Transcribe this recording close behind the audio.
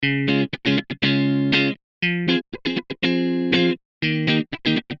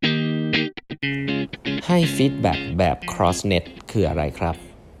ให้ฟีดแบ็กแบบ crossnet คืออะไรครับ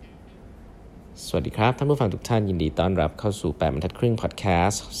สวัสดีครับท่านผู้ฟังทุกท่านยินดีต้อนรับเข้าสู่8บรรทัดครึ่งพอดแคส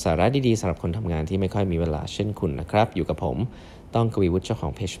ต์สาระดีๆสำหรับคนทำงานที่ไม่ค่อยมีเวลาเช่นคุณนะครับอยู่กับผมต้องกวีวุฒิเจ้าขอ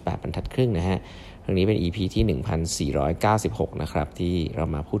งเพจ8บรรทัดครึ่งนะฮะครั้งนี้เป็น EP ที่1496นะครับที่เรา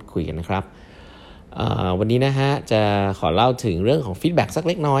มาพูดคุยกันนะครับวันนี้นะฮะจะขอเล่าถึงเรื่องของฟีดแบ็กสัก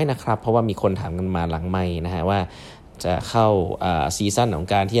เล็กน้อยนะครับเพราะว่ามีคนถามกันมาหลังไมค์นะฮะว่าจะเข้าซีซั่นของ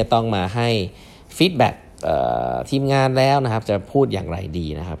การที่จะต้องมาให้ฟีดแบ็กทีมงานแล้วนะครับจะพูดอย่างไรดี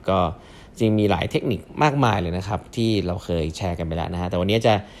นะครับก็จริงมีหลายเทคนิคมากมายเลยนะครับที่เราเคยแชร์กันไปแล้วนะฮะแต่วันนี้จ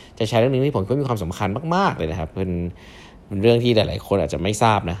ะแชร์เรื่องนึงที่ผมคิดว่ามีความสำคัญมากๆเลยนะครับเป็นเรื่องที่หลายๆคนอาจจะไม่ทร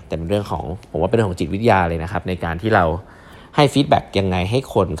าบนะแต่เป็นเรื่องของผมว่าเป็นเรื่องของจิตวิทยาเลยนะครับในการที่เราให้ฟีดแบ็กยังไงให้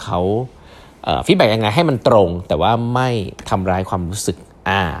คนเขาฟีดแบ็กยังไงให้มันตรงแต่ว่าไม่ทำร้ายความรู้สึก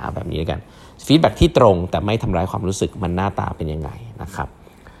แบบนี้กันฟีดแบ็กที่ตรงแต่ไม่ทำร้ายความรู้สึกมันหน้าตาเป็นยังไงนะครับ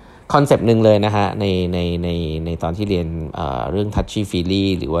คอนเซปต์หนึ่งเลยนะฮะในตอนที่เรียนเรื่อง touchy feely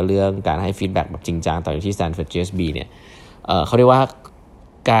หรือว่าเรื่องการให้ฟีดแบ็กแบบจริงจังตอนอยู่ที่ Stanford GSB เนี่ยเขาเรียกว่า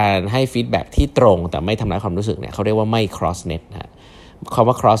การให้ฟีดแบ็กที่ตรงแต่ไม่ทำร้ายความรู้สึกเนี่ยเขาเรียกว่าไม่ cross net นะคำ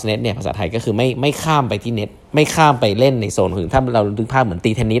ว่า cross net เนี่ยภาษาไทยก็คือไม่ข้ามไปที่เน็ตไม่ข้ามไปเล่นในโซนอื่นถ้าเราดึงภาพเหมือน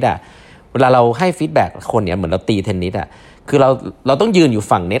ตีเทนนิสเวลาเราให้ฟีดแบ็กคนเนี่ยเหมือนเราตีเทนนิสคือเราต้องยืนอยู่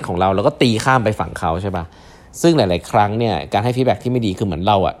ฝั่งเน็ตของเราแล้วก็ตีข้ามไปฝั่งเขาใช่ป่ะซึ่งหลายๆครั้งเนี่ยการให้ฟีดแบ็กที่ไม่ดีคือเหมือน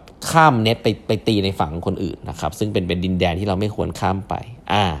เราข้ามเน็ตไปตีในฝั่งของคนอื่นนะครับซึ่งเป็นดินแดนที่เราไม่ควรข้ามไป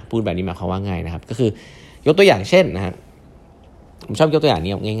พูดแบบนี้หมายความว่าไงนะครับก็คือยกตัวอย่างเช่นนะฮะผมชอบยกตัวอย่าง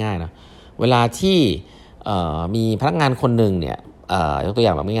นี้ง่ายๆนะเวลาที่มีพนักงานคนหนึ่งเนี่ยยกตัวอย่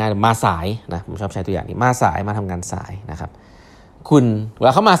างแบบง่ายๆมาสายนะผมชอบใช้ตัวอย่างนี้มาสายมาทำงานสายนะครับคุณเวล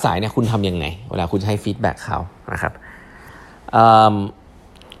าเขามาสายเนี่ยคุณทำยังไงเวลาคุณจะให้ฟีดแบ็กเขานะครับ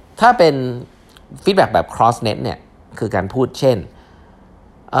ถ้าเป็นฟีดแบ็กแบบ cross net เนี่ยคือการพูดเช่น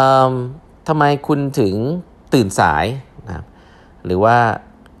ทำไมคุณถึงตื่นสายนะครับหรือว่า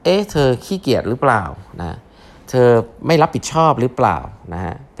เธอขี้เกียจหรือเปล่านะเธอไม่รับผิดชอบหรือเปล่านะฮ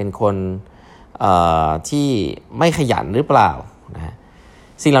ะเป็นคนที่ไม่ขยันหรือเปล่านะฮะ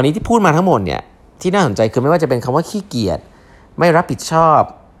สิ่งเหล่านี้ที่พูดมาทั้งหมดเนี่ยที่น่าสนใจคือไม่ว่าจะเป็นคำว่าขี้เกียจไม่รับผิดชอบ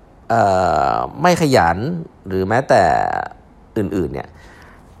ไม่ขยันหรือแม้แต่อื่นๆเนี่ย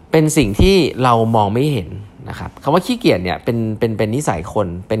เป็นสิ่งที่เรามองไม่เห็นนะครับคำว่าขี้เกียจเนี่ยเป็นนิสัยคน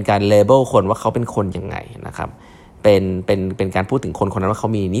เป็นการเลเบลคนว่าเขาเป็นคนยังไงนะครับเป็นการพูดถึงคนคนนั้นว่าเขา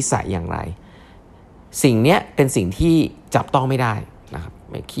มีนิสัยอย่างไรสิ่งเนี้ยเป็นสิ่งที่จับต้องไม่ได้นะครับ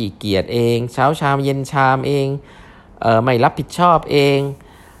ไม่ขี้เกียจเองเช้าชามเย็นชามเองไม่รับผิดชอบเอง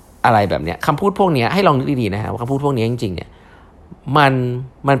อะไรแบบเนี้ยคำพูดพวกนี้ให้ลองนึกดีๆนะฮะว่าคำพูดพวกนี้จริงๆเนี่ย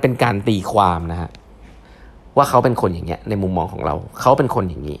มันเป็นการตีความนะฮะว่าเขาเป็นคนอย่างเงี้ยในมุมมองของเราเขาเป็นคน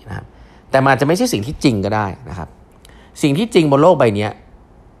อย่างนี้นะครับแต่มันจะไม่ใช่สิ่งที่จริงก็ได้นะครับสิ่งที่จริงบนโลกใบนี้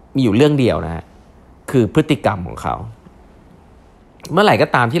มีอยู่เรื่องเดียวนะฮะคือพฤติกรรมของเขาเมื่อไหร่ก็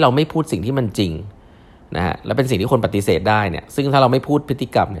ตามที่เราไม่พูดสิ่งที่มันจริงนะฮะและเป็นสิ่งที่คนปฏิเสธได้เนี่ยซึ่งถ้าเราไม่พูดพฤติ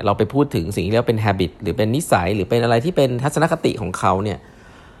กรรมเนี่ยเราไปพูดถึงสิ่งที่เรียกว่าเป็น habit หรือเป็นนิสัยหรือเป็นอะไรที่เป็นทัศนคติของเขาเนี่ย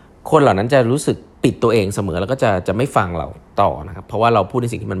คนเหล่านั้นจะรู้สึกปิดตัวเองเสมอแล้วก็จะไม่ฟังเราต่อนะครับเพราะว่าเราพูดใน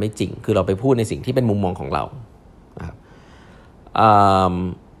สิ่งที่มันไม่จริงคือเราไปพูดในสิ่งที่เป็นมุมมองของเรานะครับ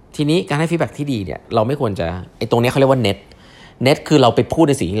ทีนี้การให้ฟีดแบ็กที่ดีเนี่ยเราไม่ควรจะตรงนี้เขาเรียกว่าเน็ตคือเราไปพูด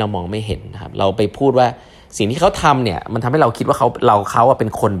ในสิ่งที่เรามองไม่เห็นนะครับเราไปพูดว่าสิ่งที่เขาทำเนี่ยมันทำให้เราคิดว่าเขาเป็น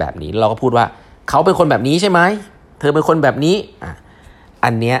คนแบบนี้เราก็พูดว่าเขาเป็นคนแบบนี้ใช่ไหมเธอเป็นคนแบบนี้อั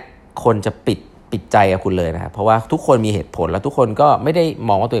นเนี้ยคนจะปิดใจกับคุณเลยนะครับเพราะว่าทุกคนมีเหตุผลแล้วทุกคนก็ไม่ได้ม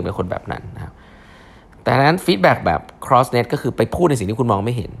องว่าตัวเองเป็นคนแบบนั้นนะครับแต่นั้นฟีดแบ็กแบบ cross net ก็คือไปพูดในสิ่งที่คุณมองไ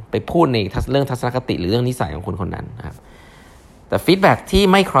ม่เห็นไปพูดในเรื่องทัศนคติหรือเรื่องนิสัยของคนนั้นนะครับแต่ฟีดแบ็กที่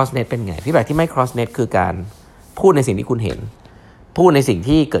ไม่ cross net เป็นไงฟีดแบ็กที่ไม่ cross net คือการพูดในสิ่งที่คุณเห็นพูดในสิ่ง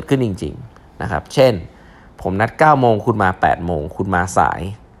ที่เกิดขึ้นจริงๆนะครับเช่นผมนัด 9 โมงคุณมา 8 โมงคุณมาสาย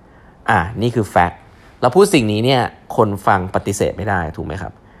นี่คือแฟกต์เราพูดสิ่งนี้เนี่ยคนฟังปฏิเสธไม่ได้ถูกไหมครั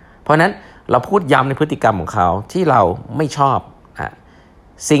บเพราะนั้นเราพูดย้ำในพฤติกรรมของเขาที่เราไม่ชอบ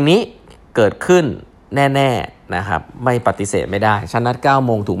สิ่งนี้เกิดขึ้นแน่ๆนะครับไม่ปฏิเสธไม่ได้ฉันนัด 9 โ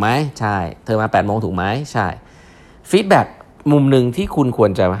มงถูกไหมใช่เธอมา 8 โมงถูกไหมใช่ฟีดแบ็กมุมหนึ่งที่คุณคว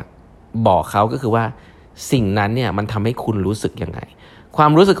รจะบอกเขาก็คือว่าสิ่งนั้นเนี่ยมันทำให้คุณรู้สึกยังไงควา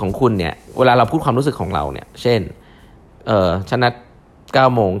มรู้สึกของคุณเนี่ยเวลาเราพูดความรู้สึกของเราเนี่ยเช่นฉันนัด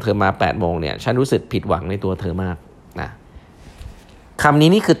 9 โมงเธอมา 8 โมงเนี่ยฉันรู้สึกผิดหวังในตัวเธอมากนะคำนี้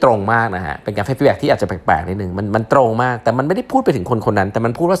นี่คือตรงมากนะฮะเป็นการฟีดแบ็กที่อาจจะแปลกๆนิดนึงมันตรงมากแต่มันไม่ได้พูดไปถึงคนนั้นแต่มั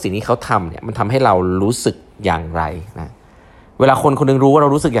นพูดว่าสิ่งที่เขาทำเนี่ยมันทำให้เรารู้สึกอย่างไรนะเวลาคนนึงรู้ว่าเรา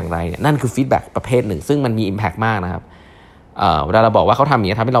รู้สึกอย่างไรเนี่ยนั่นคือฟีดแบ็กประเภทหนึ่งซึ่งมันมี impact มากนะครับเวลาเราบอกว่าเขาทำอย่าง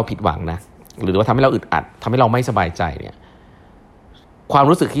นี้ทำให้เราผิดหวังนะหรือว่าทำให้เราอึดอัดทำให้เราไม่สบายใจเนี่ย ความ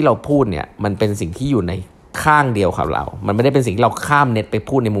รู้สึกที่เราพูดเนี่ยมันเป็นสิ่งที่อยู่ในข้างเดียวกับเรามันไม่ได้เป็นสิ่งที่เราข้ามเน็ตไป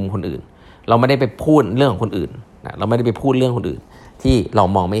พูดในมุมคนอื่นเราไม่ได้ไปพูดเรื่องของคนอื่นนะเราไม่ได้ไปพูดเรื่องคนอื่นที่เรา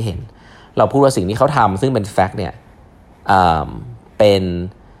มองไม่เห็นเราพูดว่าสิ่งที่เขาทำซึ่งเป็นแฟกต์เนี่ยเ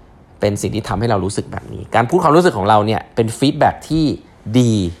ป็นสิ่งที่ทำให้เรารู้สึกแบบนี้การพูดความรู้สึกของเราเนี่ยเป็นฟีดแบ็กที่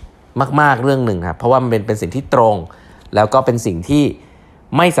ดีมากๆเรื่องหนึ่งครับเพราะว่ามันเป็นสิ่งที่ตรงแล้วก็เป็นสิ่งที่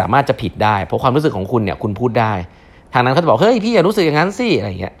ไม่สามารถจะผิดได้เพราะความรู้สึกของคุณเนี่ยคุณพูดได้ทางนั้นเขาจะบอกเฮ้ยพี่อย่ารู้สึกอย่างนั้นสิอะไร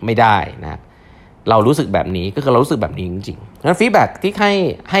เงี้ยไม่ได้นะเรารู้สึกแบบนี้ก็คือเรารู้สึกแบบนี้จริงๆงั้นฟีดแบ็กที่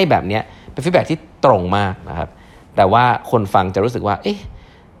ให้แบบเนี้ยเป็นฟีดแบ็กที่ตรงมากนะครับแต่ว่าคนฟังจะรู้สึกว่าเอ๊ะ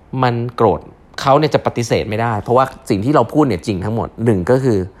มันโกรธเขาเนี่ยจะปฏิเสธไม่ได้เพราะว่าสิ่งที่เราพูดเนี่ยจริงทั้งหมดหนึ่งก็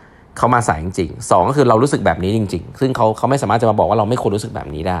คือเขามาสายจริงๆสองก็คือเรารู้สึกแบบนี้จริงๆซึ่งเขาไม่สามารถจะมาบอกว่าเราไม่ควรรู้สึกแบบ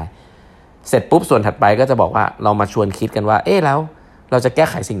นี้ได้เสร็จปุ๊บส่วนถัดไปก็จะบอกว่าเรามาชวนคิดกันว่าเอ๊ะแล้วเราจะแก้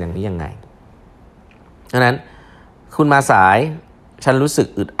ไขสิ่งอย่างนี้ยังไงดังนั้นคุณมาสายฉันรู้สึก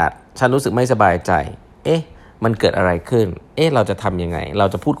อึดอัดฉันรู้สึกไม่สบายใจเอ๊ะมันเกิดอะไรขึ้นเอ๊ะเราจะทำยังไงเรา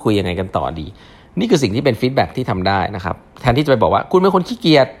จะพูดคุยยังไงกันต่อดีนี่คือสิ่งที่เป็นฟีดแบ็กที่ทำได้นะครับแทนที่จะไปบอกว่าคุณเป็นคนขี้เ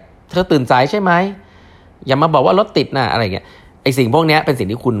กียจเธอตื่นสายใช่ไหมอย่ามาบอกว่ารถติดนะอะไรเงี้ยไอ้สิ่งพวกนี้เป็นสิ่ง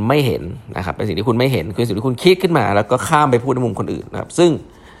ที่คุณไม่เห็นนะครับเป็นสิ่งที่คุณไม่เห็นคือสิ่งที่คุณคิดขึ้นมาแล้วก็ข้ามไปพูดในมุมคนอื่นนะครับซึ่ง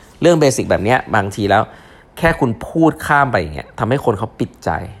เรื่องเบสิกแบบนี้บางทีแล้วแค่คุณพูดข้ามไปอย่างเงี้ยทำให้คนเขาปิดใจ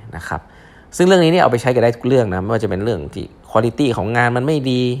นะครับซึ่งเรื่องนี้เนี่ยเอาไปใช้กันได้ทุกเรื่องนะไม่ว่าจะเป็นเรื่องที่ควอลิตี้ของงานมันไม่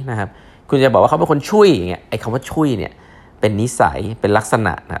ดีนะครับคุณจะบอกว่าเขาเป็นคนช่วยอย่างเงี้ยไอ้คำว่าช่วยเนี่ยเป็นนิสัยเป็นลักษณ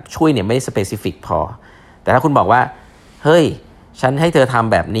ะนะช่วยเนี่ยไม่ได้สเปซิฟิกพอแต่ถ้าคุณบอกว่าเฮ้ยฉันให้เธอท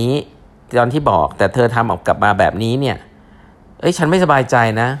ำแบบนี้ตอนที่บอกแต่เธอทำออกกลับมาแบบนี้เนี่ยฉันไม่สบายใจ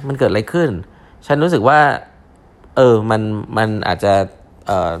นะมันเกิดอะไรขึ้นฉันรู้สึกว่ามันอาจจะ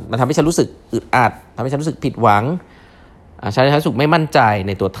มันทำให้ฉันรู้สึกอึดอัดทำให้ฉันรู้สึกผิดหวังฉันรู้สึกไม่มั่นใจใ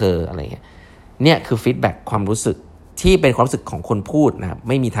นตัวเธออะไรเงี้ยเนี่ยคือฟีดแบ็กความรู้สึกที่เป็นความรู้สึกของคนพูดนะครับไ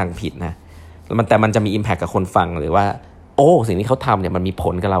ม่มีทางผิดนะแต่มันจะมี impact กับคนฟังหรือว่าโอ้สิ่งที่เขาทำเนี่ยมันมีผ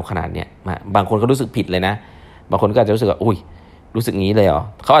ลกับเราขนาดเนี้ยบางคนก็รู้สึกผิดเลยนะบางคนก็อาจจะรู้สึกว่าอุ้ยรู้สึกงี้เลยเหรอ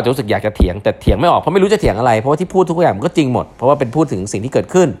เขาอาจจะรู้สึกอยากจะเถียงแต่เถียงไม่ออกเพราะไม่รู้จะเถียงอะไรเพราะว่าที่พูดทุกอย่างมันก็จริงหมดเพราะว่าเป็นพูดถึงสิ่งที่เกิด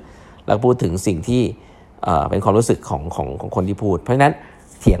ขึ้นแล้วพูดถึงสิ่งที่เป็นความรู้สึกของคนที่พูดเพราะฉะนั้น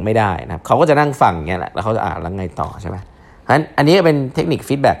เถียงไม่ได้นะครับเขาก็จะนั่งฟังอย่างเงี้ยแหละแล้วเขาจะแล้วไงต่อใช่ไหมอันนี้เป็นเทคนิค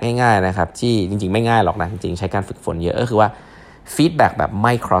ฟีดแบ็กง่ายๆนะครับที่จริงๆไม่ง่ายหรอกนะจริงๆใช้การฝึกฝนเยอะก็คือว่าฟีดแบ็กแบบไ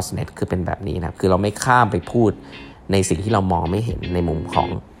ม่ cross net คือเป็นแบบนี้นะครับคือเราไม่ข้ามไปพูดในสิ่งที่เรามองไม่เห็นในมุมของ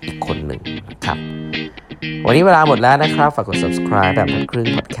อีกคนหนึ่งนะครับวันนี้เวลาหมดแล้วนะครับฝากกด subscribe แบบทัดครึ่ง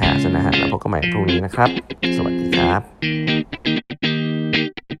podcast นะฮะแล้วพบกันใหม่พรุ่งนี้นะครับสวัสดีครับ